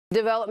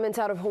Developments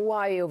out of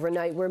Hawaii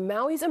overnight, where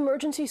Maui's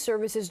emergency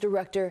services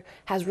director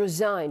has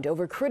resigned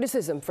over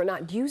criticism for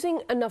not using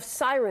enough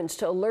sirens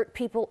to alert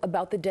people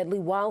about the deadly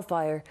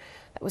wildfire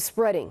that was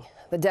spreading.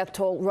 The death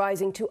toll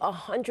rising to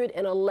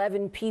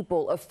 111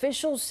 people.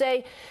 Officials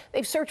say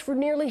they've searched for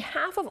nearly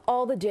half of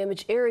all the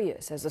damaged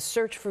areas as the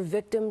search for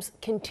victims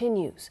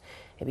continues.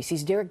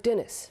 ABC's Derricke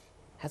Dennis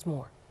has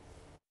more.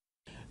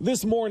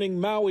 This morning,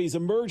 Maui's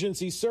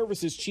emergency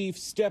services chief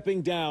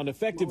stepping down,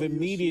 effective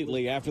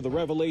immediately after the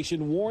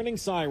revelation warning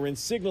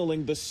sirens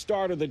signaling the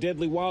start of the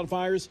deadly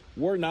wildfires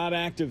were not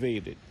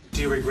activated.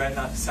 Do you regret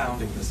not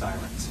sounding the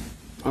sirens?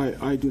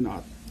 I do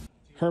not.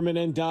 Herman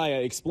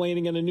Ndaya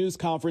explaining in a news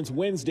conference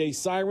Wednesday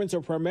sirens are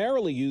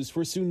primarily used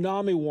for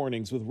tsunami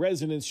warnings, with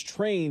residents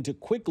trained to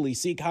quickly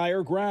seek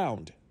higher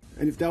ground.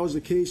 And if that was the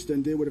case,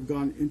 then they would have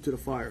gone into the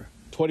fire.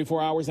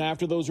 24 hours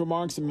after those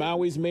remarks,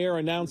 Maui's mayor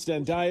announced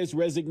Ndaya's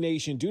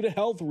resignation due to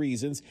health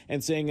reasons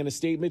and saying in a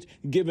statement,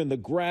 "Given the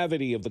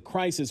gravity of the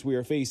crisis we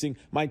are facing,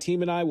 my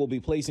team and I will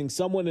be placing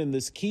someone in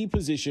this key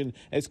position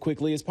as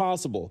quickly as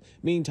possible."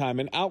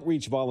 Meantime, an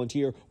outreach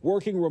volunteer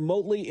working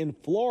remotely in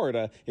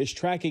Florida is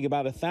tracking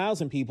about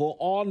 1,000 people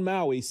on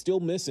Maui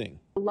still missing.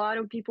 A lot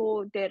of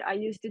people that I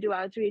used to do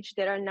outreach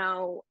that are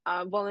now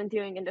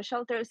volunteering in the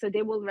shelter, so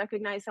they will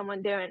recognize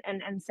someone there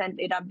and send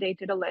it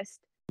updated a list.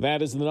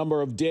 That as the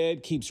number of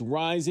dead keeps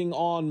rising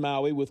on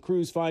Maui, with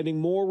crews finding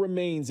more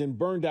remains in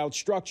burned out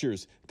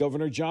structures.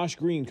 Governor Josh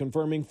Green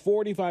confirming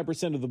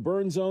 45% of the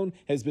burn zone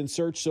has been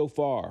searched so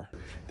far.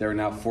 There are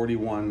now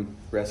 41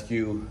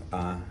 rescue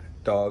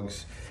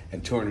dogs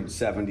and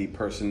 270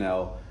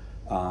 personnel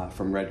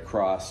from Red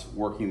Cross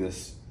working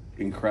this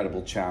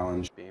incredible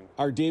challenge.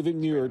 Our David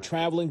Muir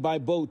traveling by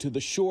boat to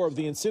the shore of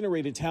the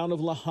incinerated town of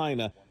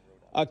Lahaina.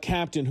 A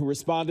captain who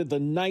responded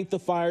the night the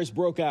fires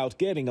broke out,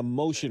 getting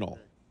emotional.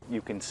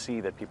 You can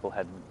see that people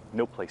had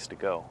no place to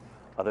go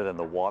other than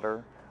the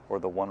water or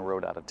the one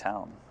road out of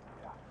town.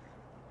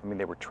 I mean,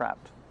 they were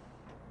trapped.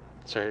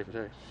 Sorry.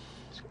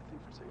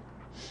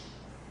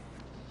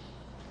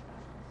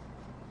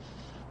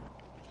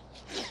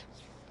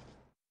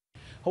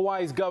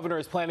 Hawaii's governor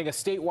is planning a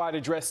statewide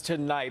address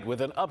tonight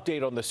with an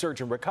update on the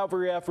search and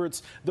recovery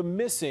efforts, the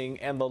missing,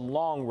 and the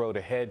long road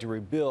ahead to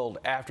rebuild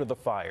after the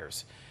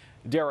fires.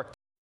 Derricke